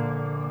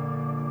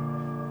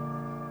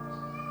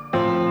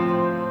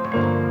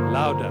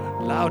 Louder,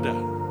 louder.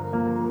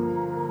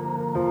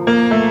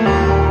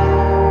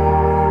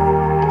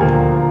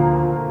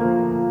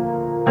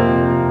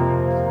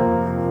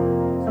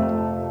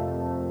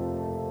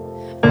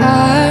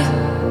 I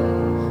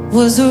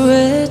was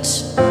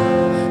rich.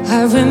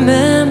 I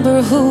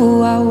remember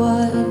who I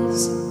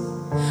was.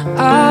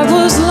 I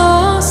was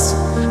lost.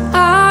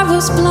 I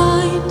was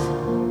blind.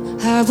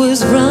 I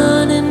was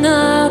running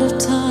out of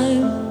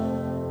time.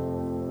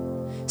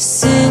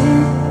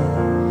 Sin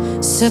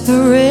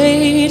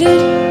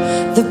separated.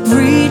 The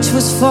breach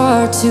was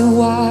far too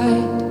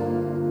wide.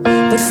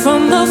 But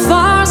from the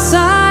far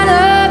side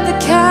of the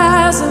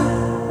chasm,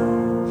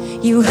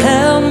 you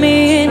held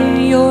me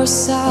in your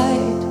sight.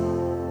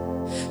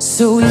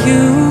 So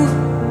you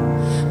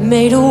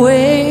made a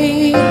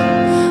way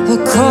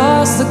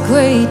across the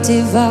great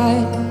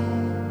divide,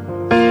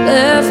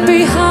 left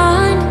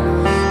behind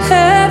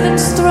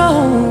heaven's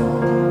throne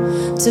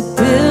to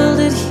build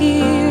it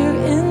here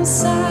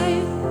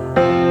inside.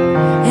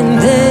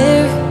 And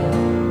there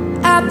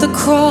at the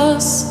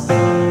cross,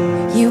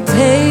 you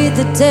paid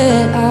the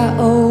debt I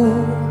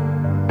owe,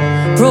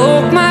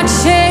 broke my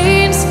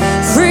chains,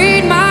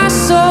 freed my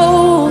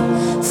soul.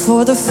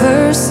 For the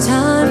first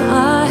time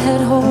I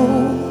had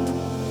hope.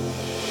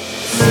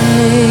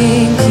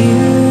 Thank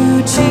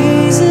you,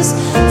 Jesus,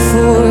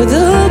 for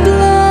the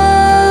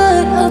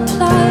blood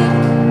applied.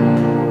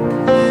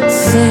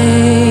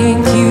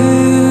 Thank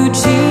you,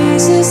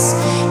 Jesus,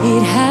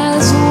 it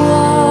has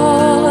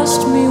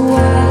washed me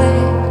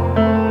white.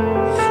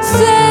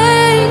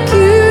 Thank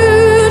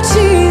you,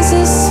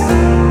 Jesus,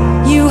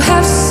 you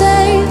have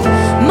saved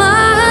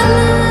my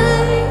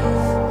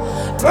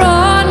life,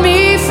 brought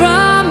me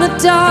from the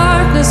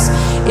darkness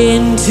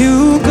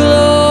into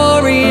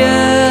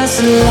glorious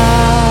light.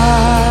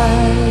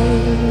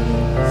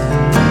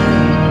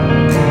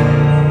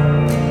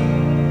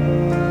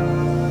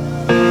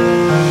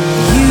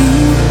 You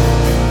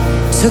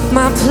took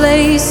my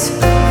place,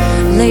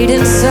 laid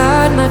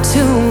inside my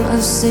tomb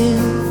of sin.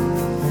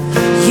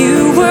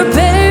 You were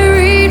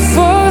buried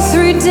for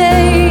 3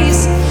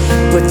 days,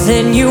 but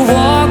then you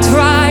walked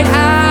right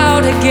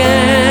out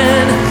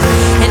again.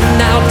 And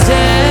now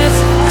death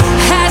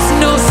has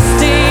no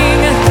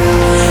sting,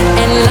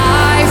 and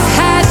life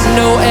has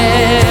no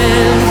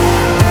end.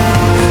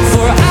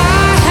 For I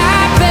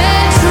have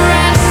been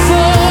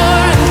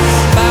transformed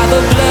by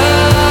the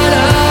blood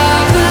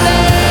of the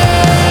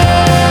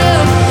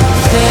Lamb.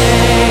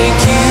 Thank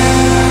you,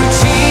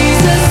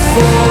 Jesus,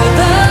 for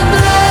the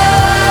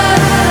blood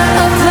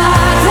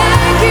applied.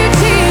 Thank you,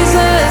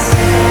 Jesus.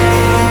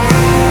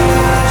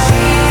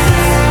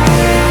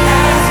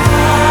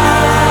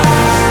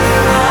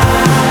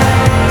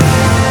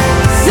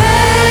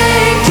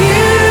 Thank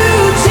you,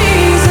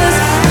 Jesus,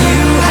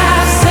 you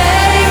have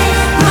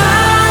saved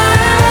my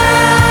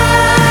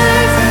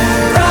life,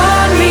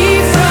 brought me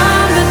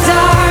from the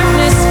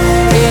darkness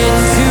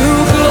into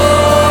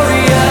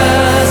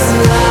glorious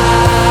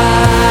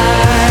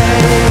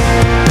light.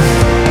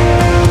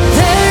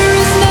 There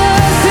is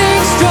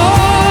nothing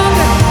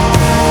stronger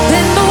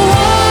than the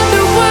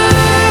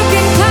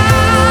wonder-working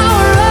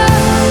power of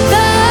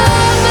the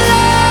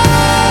blood.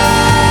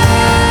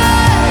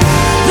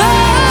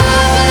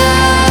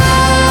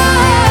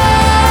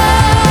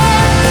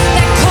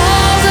 That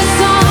calls us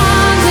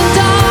sons and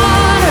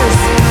daughters.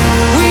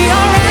 We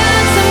are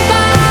ransomed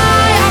by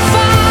our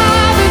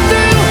Father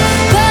through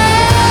the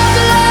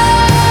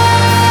blood.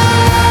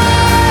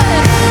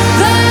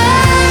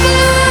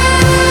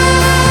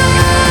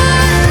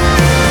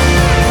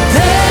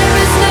 There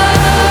is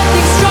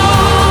nothing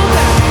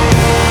stronger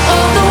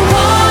of the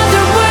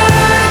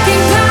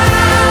wonder-working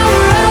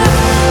power of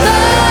the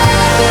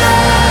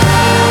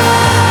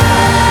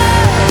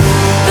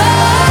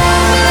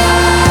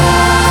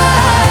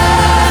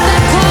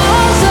that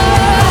calls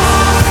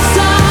us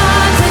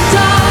sons and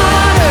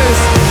daughters.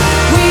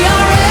 We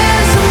are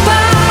ransomed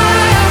by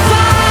our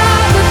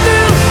Father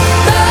through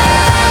the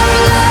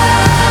blood.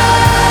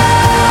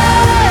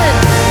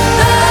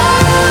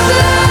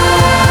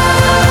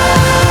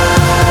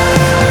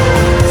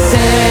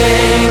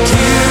 Thank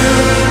you,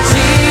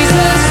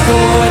 Jesus,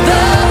 for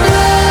the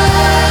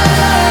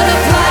blood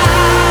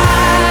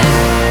applied.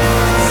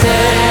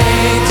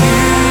 Thank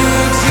you,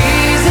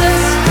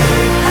 Jesus,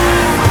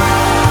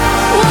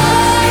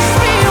 wash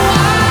me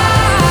white.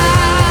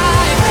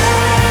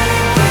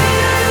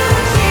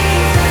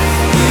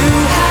 You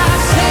have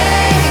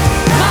saved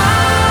my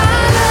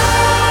life,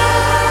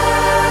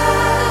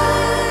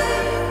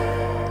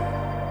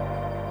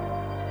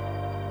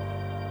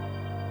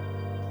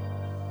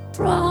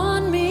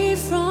 brought me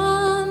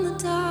from the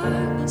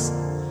darkness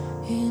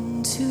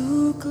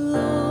into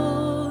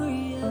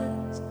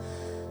glorious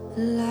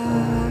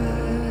light.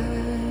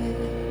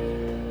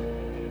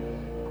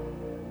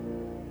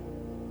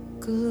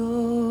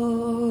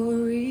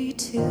 Glory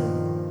to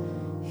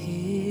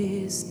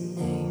His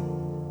name.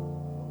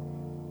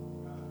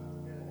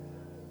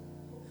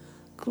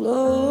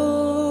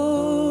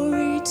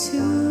 Glory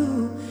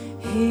to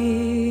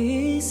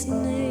his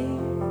name.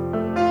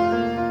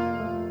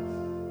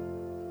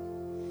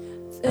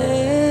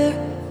 There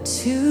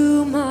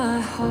to my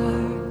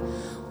heart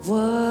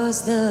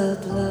was the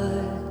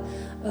blood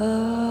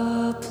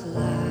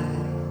applied.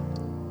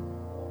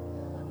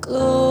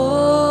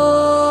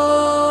 Glory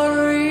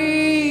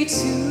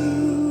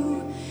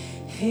to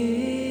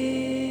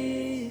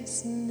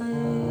his name.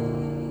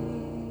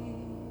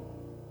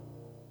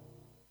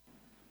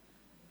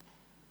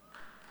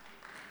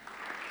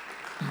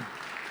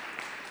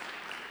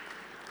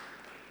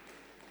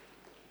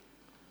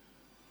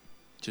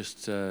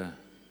 Just okay,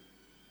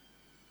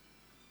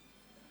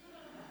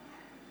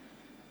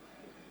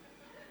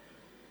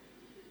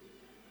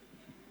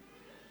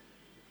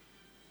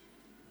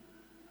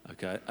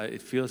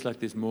 it feels like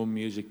there's more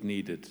music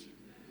needed.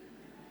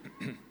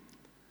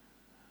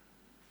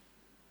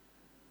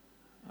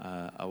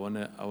 I want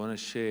to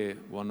share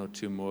one or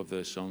two more of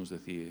those songs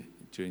with you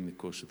during the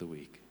course of the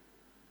week.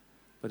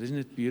 But isn't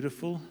it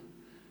beautiful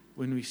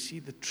when we see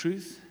the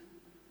truth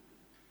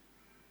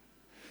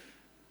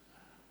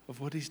of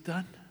what he's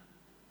done?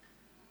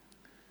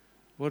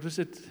 What was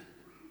it?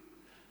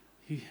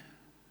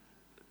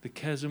 The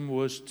chasm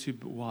was too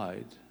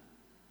wide,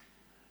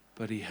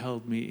 but he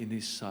held me in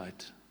his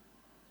sight,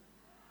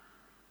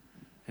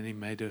 and he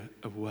made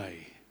a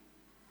way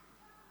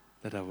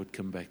that I would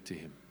come back to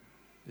him.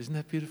 Isn't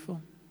that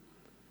beautiful?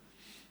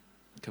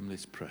 Come,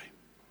 let's pray.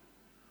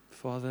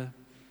 Father,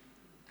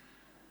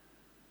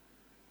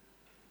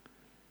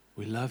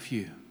 we love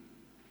you.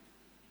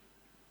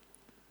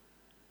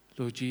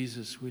 Lord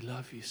Jesus, we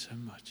love you so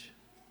much.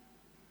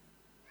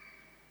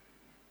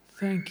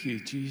 Thank you,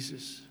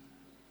 Jesus,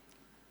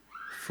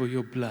 for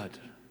your blood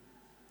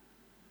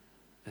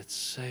that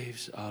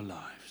saves our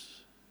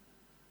lives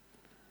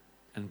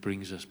and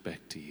brings us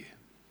back to you.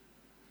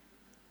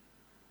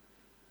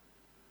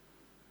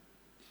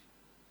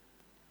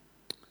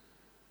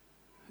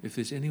 If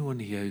there's anyone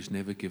here who's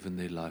never given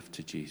their life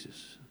to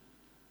Jesus,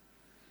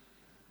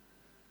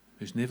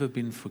 who's never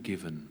been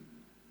forgiven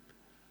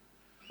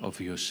of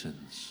your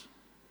sins,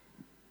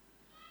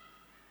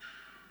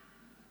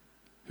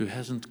 who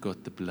hasn't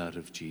got the blood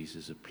of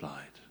Jesus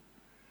applied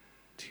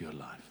to your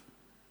life,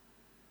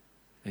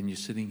 and you're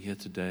sitting here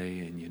today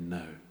and you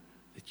know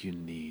that you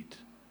need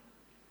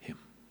him,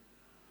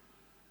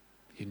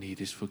 you need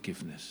his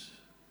forgiveness,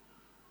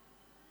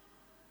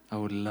 I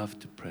would love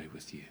to pray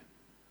with you.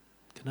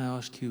 Can I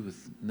ask you,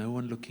 with no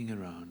one looking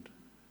around,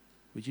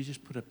 would you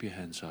just put up your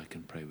hand so I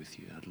can pray with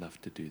you? I'd love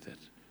to do that.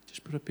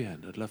 Just put up your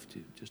hand. I'd love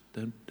to. Just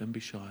don't be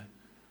shy.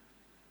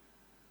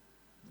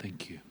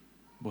 Thank you.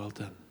 Well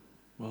done.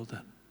 Well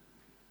done.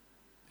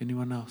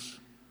 Anyone else?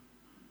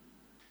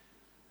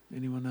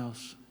 Anyone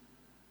else?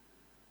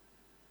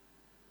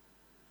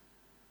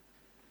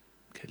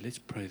 Okay, let's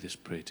pray this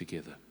prayer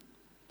together.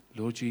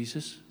 Lord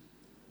Jesus,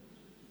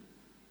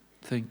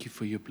 thank you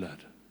for your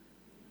blood.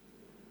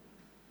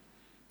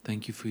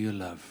 Thank you for your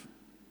love.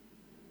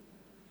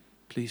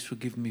 Please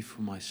forgive me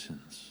for my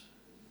sins.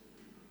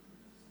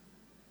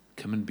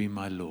 Come and be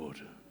my Lord.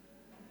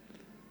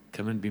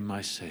 Come and be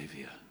my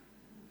Savior.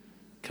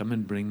 Come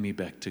and bring me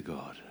back to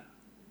God.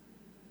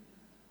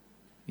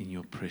 In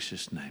your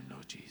precious name,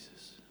 Lord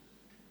Jesus.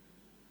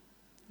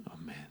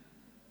 Amen.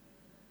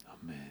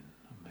 Amen.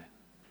 Amen.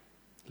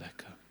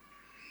 Lekker.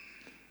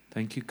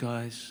 Thank you,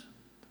 guys.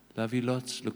 Love you lots. Look